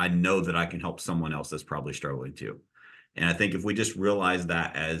I know that I can help someone else that's probably struggling too. And I think if we just realize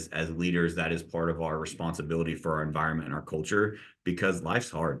that as leaders, that is part of our responsibility for our environment and our culture, because life's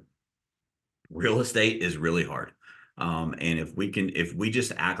hard. Real estate is really hard. And if we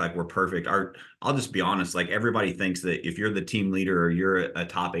just act like we're perfect, I'll just be honest, like everybody thinks that if you're the team leader or you're a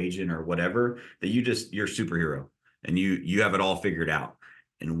top agent or whatever, that you're a superhero and you have it all figured out.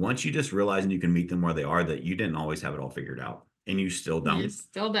 And once you just realize and you can meet them where they are, that you didn't always have it all figured out and you still don't. You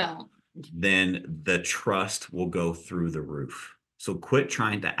still don't. Then the trust will go through the roof. So quit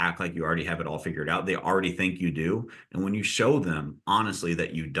trying to act like you already have it all figured out. They already think you do. And when you show them honestly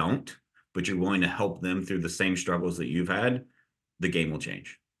that you don't, but you're willing to help them through the same struggles that you've had, the game will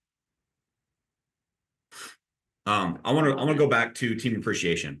change. I want to go back to team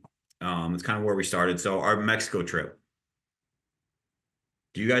appreciation. It's kind of where we started. So our Mexico trip.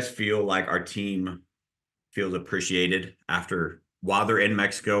 Do you guys feel like our team feels appreciated while they're in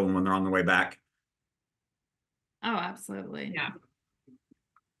Mexico and when they're on their way back? Oh, absolutely. Yeah.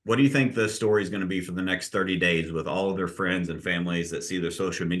 What do you think the story is going to be for the next 30 days with all of their friends and families that see their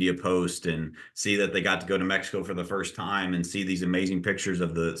social media post and see that they got to go to Mexico for the first time and see these amazing pictures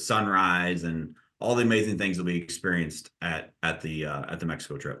of the sunrise and all the amazing things that we experienced at the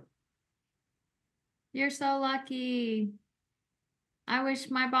Mexico trip? You're so lucky. I wish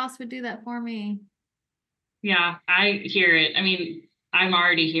my boss would do that for me. Yeah, I hear it. I mean, I'm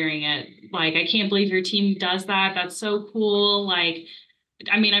already hearing it. Like, I can't believe your team does that. That's so cool. Like,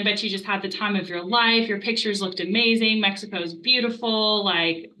 I mean, I bet you just had the time of your life. Your pictures looked amazing. Mexico's beautiful.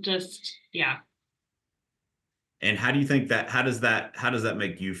 Like, just, yeah. And how do you think that, how does that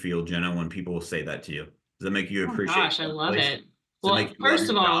make you feel, Jenna, when people say that to you? Does it make you Oh appreciate gosh, I the love place? it. Does it make Well, you love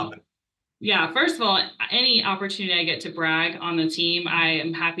first your of job? all, yeah, first of all, any opportunity I get to brag on the team, I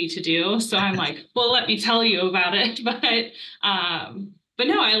am happy to do. So I'm like, well, let me tell you about it. But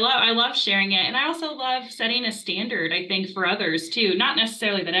no, I love sharing it. And I also love setting a standard, I think, for others too. Not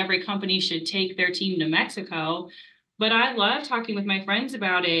necessarily that every company should take their team to Mexico, but I love talking with my friends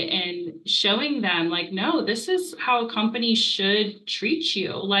about it and showing them like, no, this is how a company should treat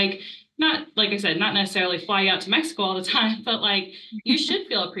you. Like, not like I said, not necessarily fly out to Mexico all the time, but like you should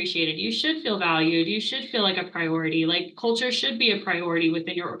feel appreciated. You should feel valued. You should feel like a priority. Like culture should be a priority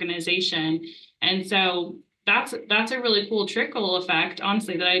within your organization. And so that's a really cool trickle effect,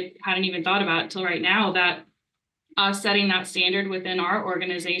 honestly, that I hadn't even thought about until right now, that setting that standard within our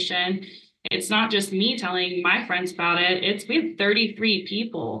organization. It's not just me telling my friends about it. It's we have 33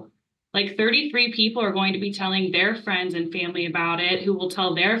 people. Like 33 people are going to be telling their friends and family about it, who will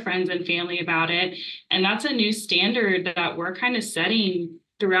tell their friends and family about it. And that's a new standard that we're kind of setting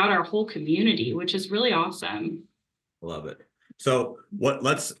throughout our whole community, which is really awesome. Love it. So what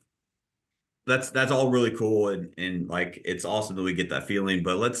that's all really cool, and like it's awesome that we get that feeling.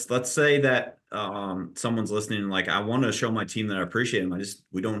 But let's say that someone's listening, like I want to show my team that I appreciate them.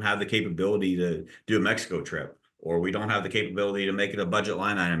 We don't have the capability to do a Mexico trip, or we don't have the capability to make it a budget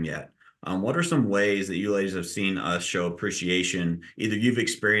line item yet. What are some ways that you ladies have seen us show appreciation? Either you've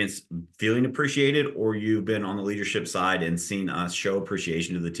experienced feeling appreciated, or you've been on the leadership side and seen us show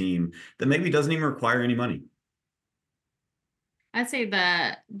appreciation to the team that maybe doesn't even require any money. I'd say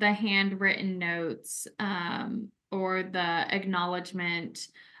the handwritten notes, or the acknowledgement,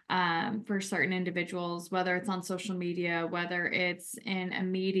 for certain individuals, whether it's on social media, whether it's in a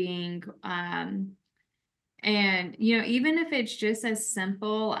meeting, and even if it's just as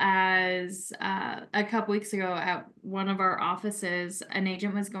simple as, a couple weeks ago at one of our offices, an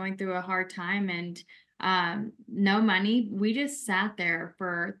agent was going through a hard time, and no money. We just sat there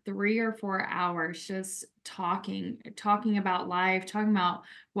for 3 or 4 hours just talking about life, talking about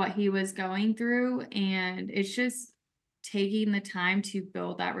what he was going through. And it's just taking the time to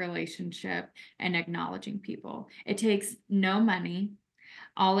build that relationship and acknowledging people. It takes no money.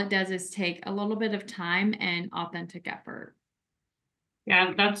 All it does is take a little bit of time and authentic effort.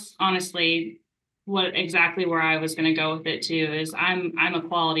 Yeah, that's honestly what exactly where I was going to go with it too, is I'm a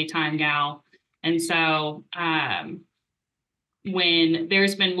quality time gal. And so when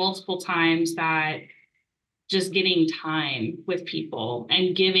there's been multiple times that just getting time with people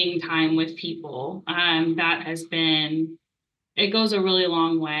and giving time with people, that has been, it goes a really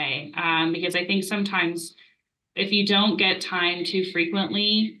long way, because I think sometimes if you don't get time too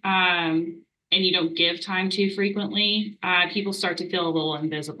frequently, and you don't give time too frequently, people start to feel a little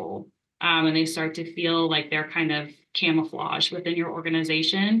invisible, and they start to feel like they're kind of camouflage within your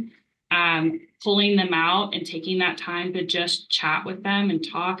organization. Pulling them out and taking that time to just chat with them and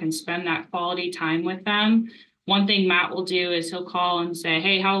talk and spend that quality time with them. One thing Matt will do is he'll call and say,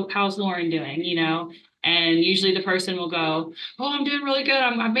 "Hey, how's Lauren doing?" And usually the person will go, "Oh, I'm doing really good.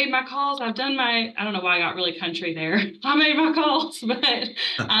 I've made my calls. I've done my," I don't know why I got really country there. "I made my calls,"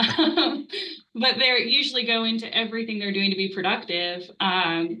 um, but they're usually go into everything they're doing to be productive.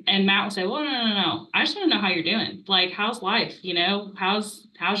 And Matt will say, "Well, no. I just want to know how you're doing. Like, how's life?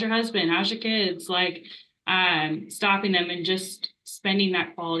 How's your husband? How's your kids?" Like, stopping them and just spending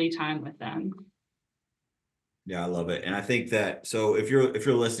that quality time with them. Yeah, I love it. And I think that, so if you're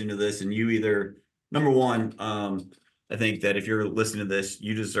listening to this and you either, number one, I think that if you're listening to this,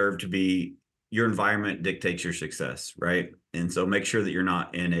 you deserve to be, your environment dictates your success, right? And so make sure that you're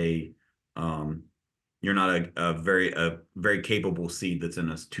not in you're not a very capable seed that's in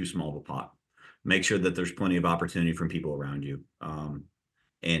a too small of a pot. Make sure that there's plenty of opportunity from people around you.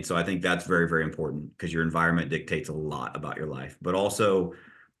 And so I think that's very, very important, because your environment dictates a lot about your life. But also,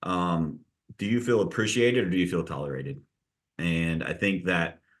 um, do you feel appreciated or do you feel tolerated? And I think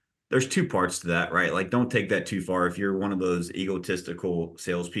that there's two parts to that, right? Like, don't take that too far. If you're one of those egotistical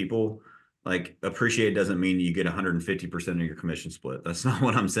salespeople, like, appreciate doesn't mean you get 150% of your commission split. That's not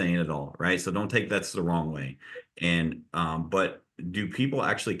what I'm saying at all, right? So don't take that the wrong way. And but do people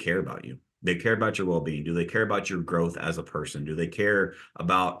actually care about you? They care about your well-being. Do they care about your growth as a person? Do they care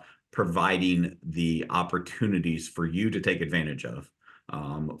about providing the opportunities for you to take advantage of,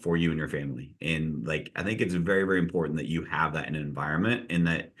 for you and your family? And like, I think it's very, very important that you have that in an environment and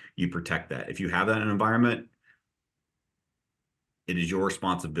that you protect that. If you have that in an environment, it is your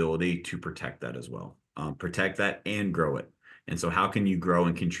responsibility to protect that as well. Protect that and grow it. And so how can you grow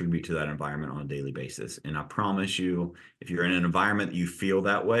and contribute to that environment on a daily basis? And I promise you, if you're in an environment that you feel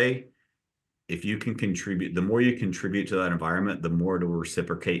that way, if you can contribute, the more you contribute to that environment, the more it will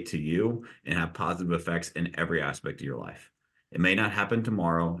reciprocate to you and have positive effects in every aspect of your life. It may not happen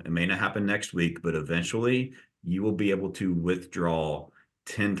tomorrow, it may not happen next week, but eventually you will be able to withdraw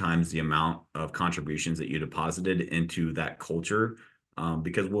 10 times the amount of contributions that you deposited into that culture,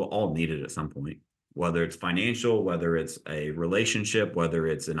 because we'll all need it at some point, whether it's financial, whether it's a relationship, whether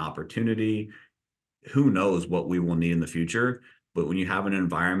it's an opportunity. Who knows what we will need in the future. But when you have an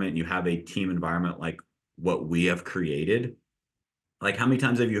environment, you have a team environment like what we have created. Like, how many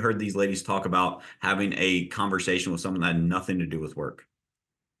times have you heard these ladies talk about having a conversation with someone that had nothing to do with work?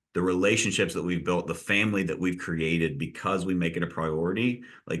 The relationships that we've built, the family that we've created because we make it a priority.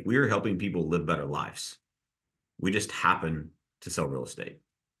 Like, we are helping people live better lives. We just happen to sell real estate.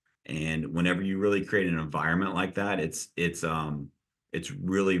 And whenever you really create an environment like that, it's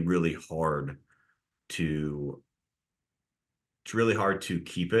really, really hard to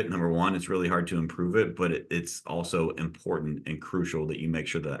keep it. Number one, it's really hard to improve it, but it's also important and crucial that you make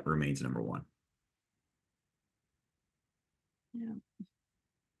sure that remains number one. Yeah.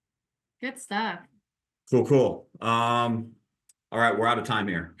 Good stuff. Cool. All right, we're out of time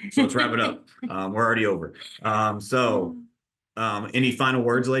here, so let's wrap it up. We're already over. Any final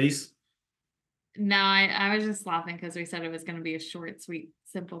words, ladies? No, I was just laughing because we said it was going to be a short, sweet,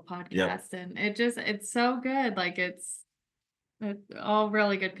 simple podcast, and it's so good. Like, it's all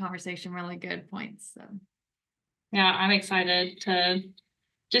really good conversation, really good points. So yeah, I'm excited to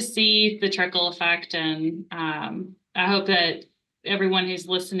just see the trickle effect, and I hope that everyone who's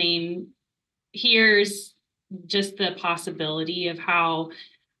listening hears just the possibility of how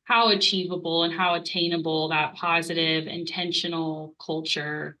achievable and how attainable that positive, intentional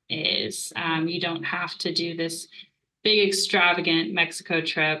culture is. You don't have to do this big, extravagant Mexico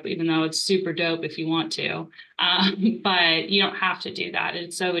trip, even though it's super dope if you want to. But you don't have to do that.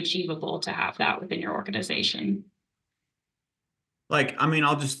 It's so achievable to have that within your organization. Like, I mean,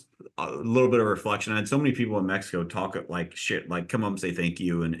 I'll just a little bit of reflection. I had so many people in Mexico talk like shit, like come up and say thank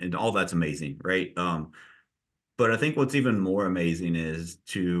you, and all that's amazing, right? But I think what's even more amazing is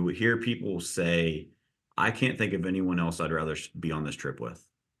to hear people say, I can't think of anyone else I'd rather be on this trip with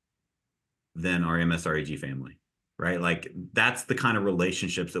than our MSREG family, right? Like, that's the kind of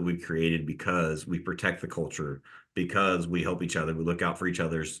relationships that we've created because we protect the culture, because we help each other, we look out for each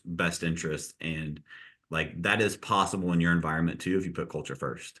other's best interests. And like, that is possible in your environment too, if you put culture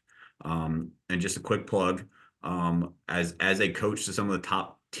first. And just a quick plug, as a coach to some of the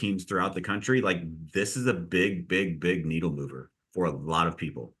top teams throughout the country, like, this is a big needle mover for a lot of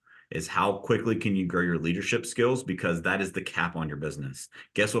people, is how quickly can you grow your leadership skills, because that is the cap on your business.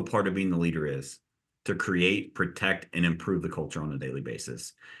 Guess what part of being the leader is? To create, protect, and improve the culture on a daily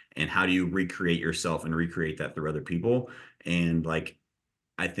basis. And how do you recreate yourself and recreate that through other people? And like,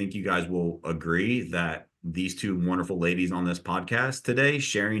 I think you guys will agree that these two wonderful ladies on this podcast today,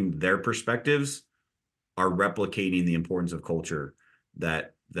 sharing their perspectives, are replicating the importance of culture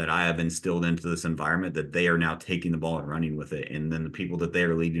that I have instilled into this environment, that they are now taking the ball and running with it. And then the people that they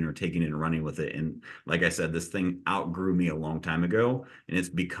are leading are taking it and running with it. And like I said, this thing outgrew me a long time ago. And it's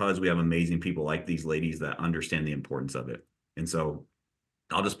because we have amazing people like these ladies that understand the importance of it. And so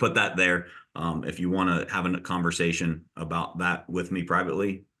I'll just put that there. If you want to have a conversation about that with me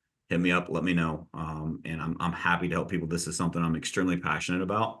privately, hit me up, let me know. And I'm happy to help people. This is something I'm extremely passionate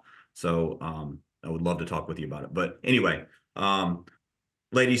about. So I would love to talk with you about it. But anyway,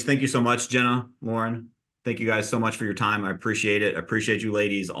 ladies, thank you so much. Jenna, Lauren, thank you guys so much for your time. I appreciate it. I appreciate you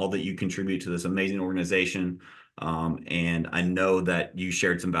ladies, all that you contribute to this amazing organization. And I know that you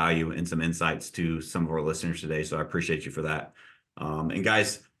shared some value and some insights to some of our listeners today. So I appreciate you for that. And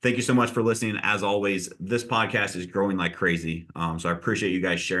guys, thank you so much for listening. As always, this podcast is growing like crazy. So I appreciate you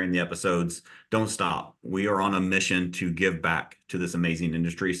guys sharing the episodes. Don't stop. We are on a mission to give back to this amazing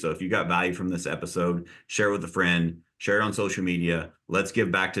industry. So if you got value from this episode, share it with a friend, share it on social media. Let's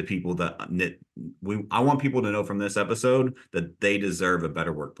give back to people that I want people to know from this episode that they deserve a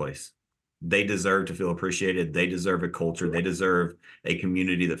better workplace. They deserve to feel appreciated. They deserve a culture. They deserve a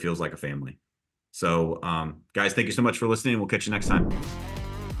community that feels like a family. So, guys, thank you so much for listening. We'll catch you next time.